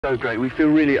So great, we feel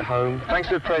really at home. Thanks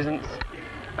for the presents,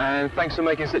 and thanks for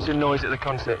making such a noise at the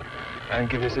concert and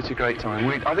giving us such a great time.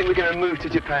 I think we're going to move to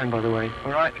Japan, by the way,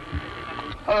 alright?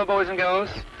 Hello, boys and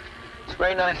girls. It's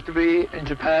very nice to be in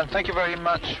Japan. Thank you very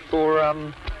much for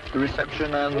the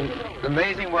reception and the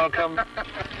amazing welcome.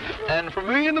 And from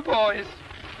me and the boys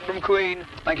from Queen,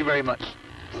 thank you very much.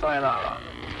 Sayonara.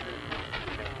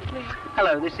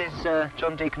 Hello, this is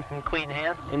John Deacon from Queen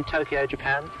here in Tokyo,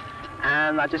 Japan.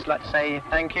 And I'd just like to say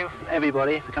thank you,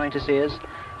 everybody, for coming to see us.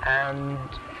 And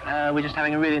we're just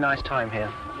having a really nice time here.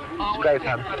 It's great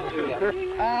fun.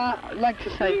 I'd like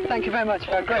to say thank you very much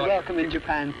for a great welcome in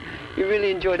Japan. We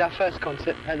really enjoyed our first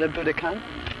concert at the Budokan.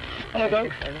 Hello,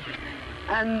 folks.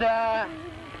 And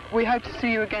we hope to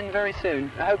see you again very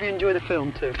soon. I hope you enjoy the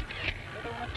film too.